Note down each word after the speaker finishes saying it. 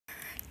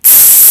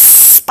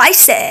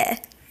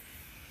spicy.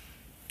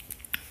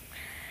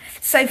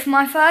 So for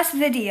my first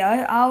video,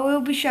 I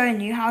will be showing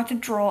you how to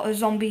draw a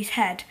zombie's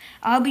head.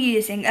 I'll be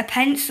using a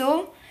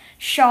pencil,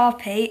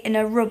 Sharpie and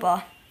a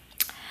rubber.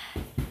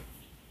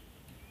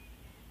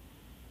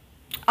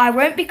 I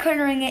won't be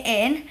colouring it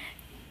in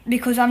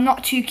because I'm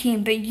not too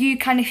keen, but you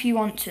can if you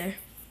want to.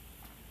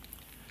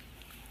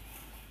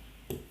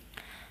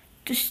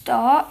 To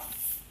start,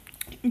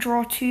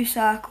 draw 2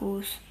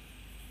 circles.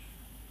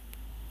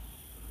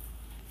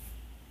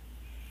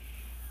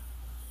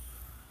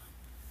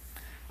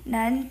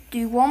 Then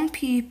do 1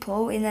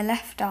 pupil in the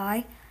left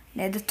eye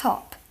near the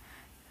top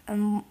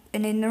and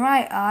in the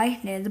right eye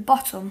near the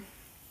bottom.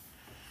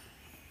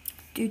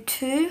 Do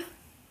 2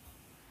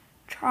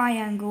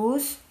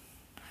 triangles,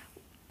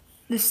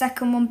 the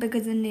second one bigger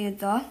than the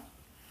other,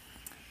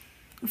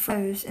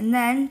 and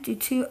then do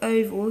 2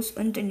 ovals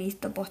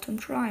underneath the bottom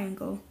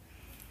triangle.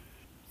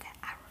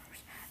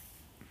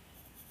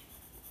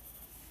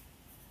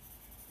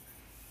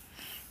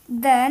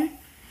 Then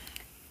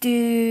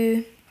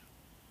do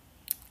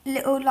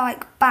little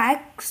like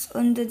bags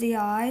under the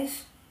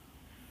eyes.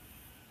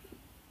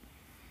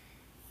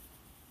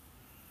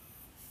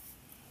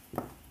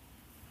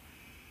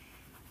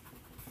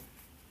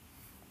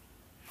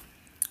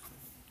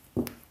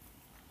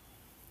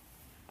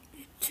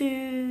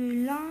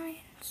 Two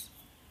lines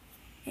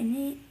in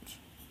each.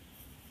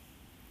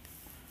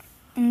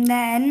 And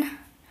then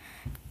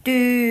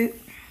do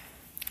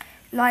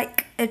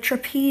like a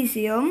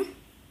trapezium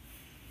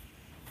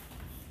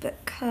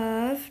but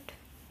curved.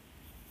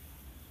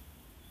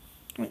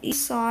 On each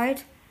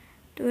side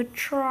do a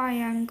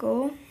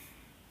triangle.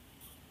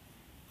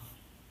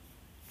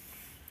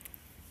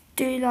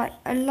 Do like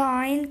a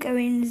line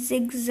going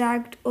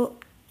zigzagged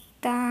up,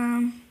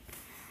 down,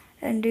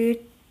 and do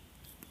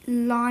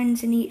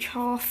lines in each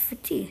half for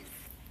teeth.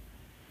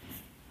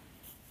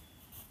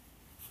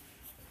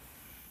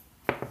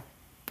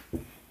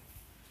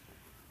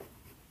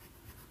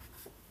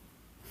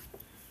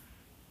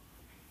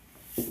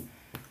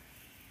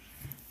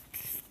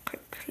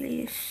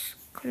 Quickly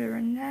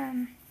colouring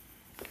them.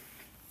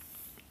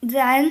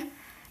 Then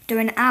do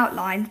an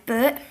outline,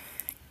 but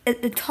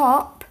at the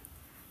top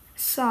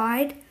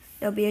side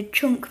there'll be a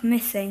chunk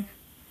missing.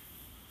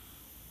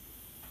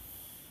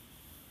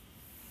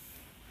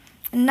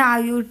 And now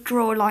you'll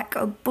draw like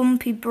a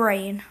bumpy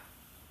brain.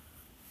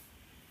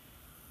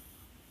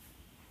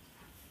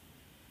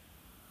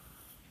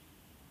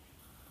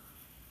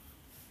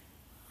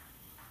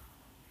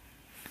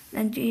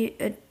 Then do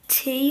a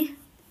T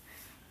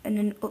and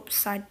an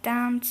upside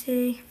down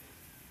T.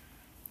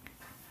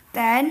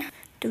 Then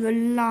do a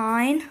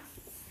line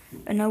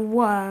and a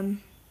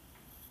worm.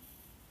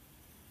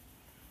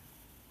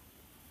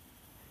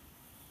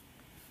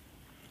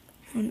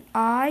 An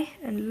eye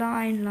and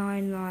line,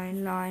 line,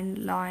 line,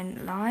 line,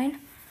 line,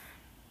 line.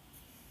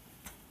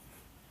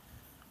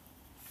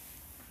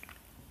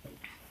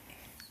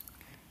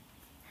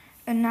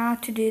 And now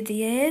to do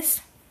the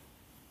ears.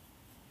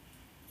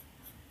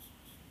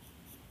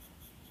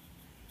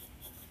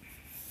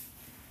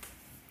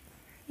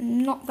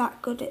 Not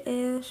that good at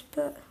ears,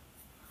 but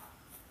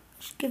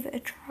just give it a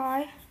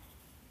try.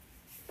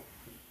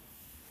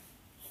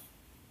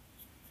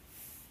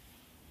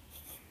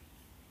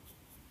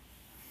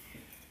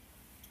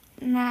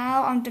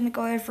 Now I'm going to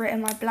go over it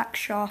in my black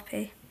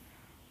Sharpie.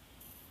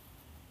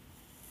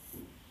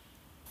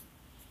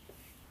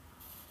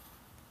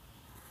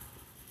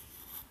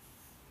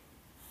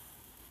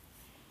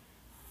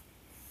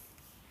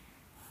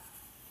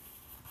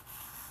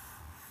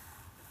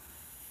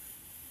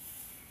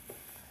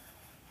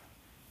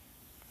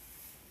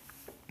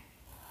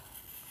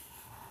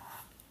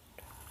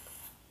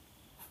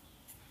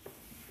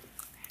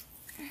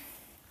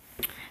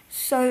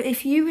 So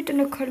if you were going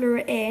to colour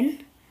it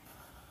in,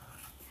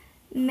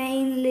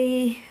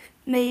 mainly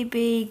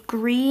maybe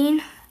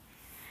green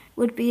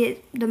would be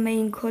the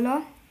main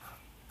colour.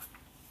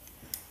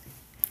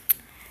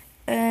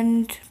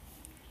 And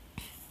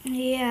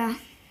yeah,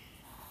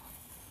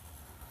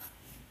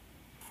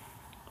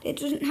 it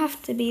doesn't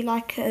have to be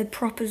like a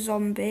proper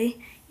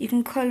zombie. You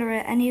can colour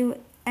it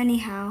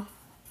anyhow.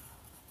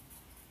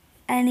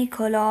 Any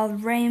colour,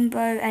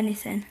 rainbow,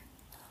 anything.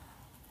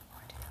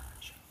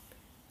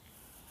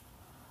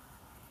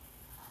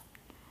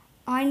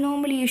 I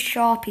normally use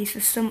Sharpies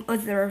for some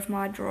other of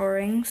my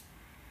drawings,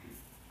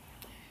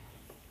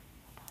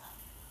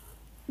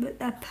 but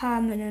they're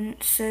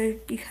permanent, so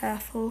be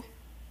careful.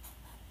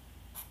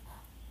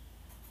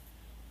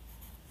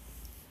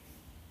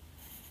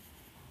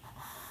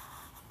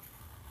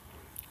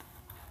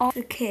 As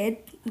a kid,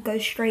 go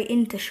straight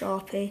into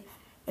Sharpie,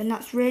 and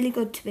that's really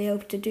good to be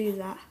able to do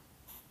that.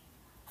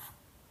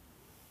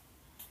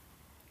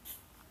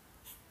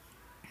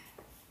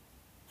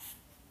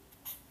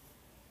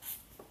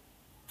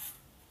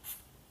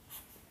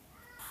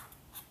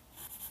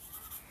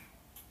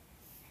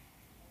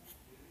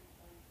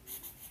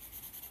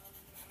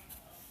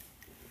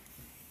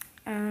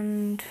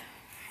 And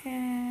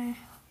here.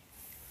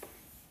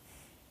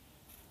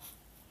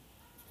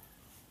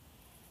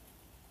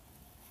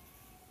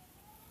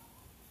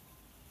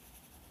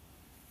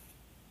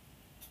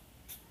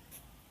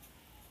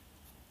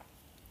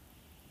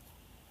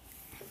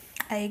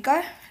 There you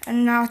go.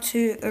 And now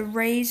to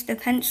erase the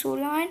pencil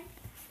line.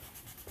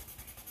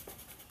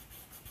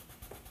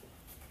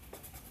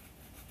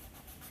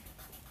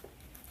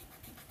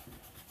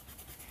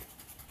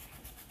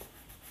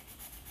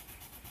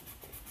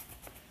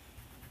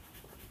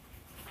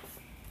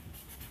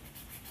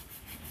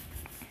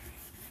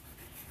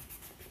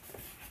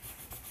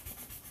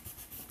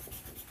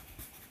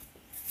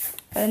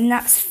 And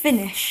that's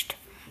finished.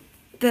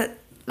 But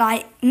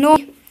like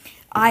normally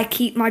I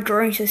keep my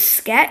drawings as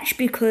sketch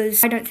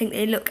because I don't think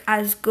they look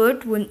as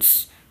good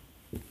once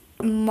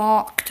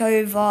marked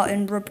over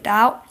and rubbed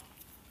out.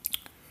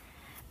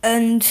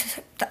 And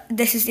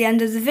this is the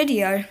end of the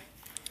video.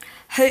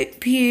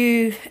 Hope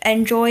you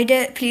enjoyed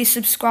it. Please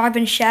subscribe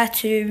and share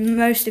to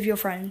most of your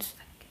friends.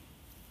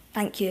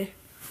 Thank you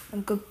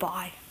and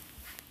goodbye.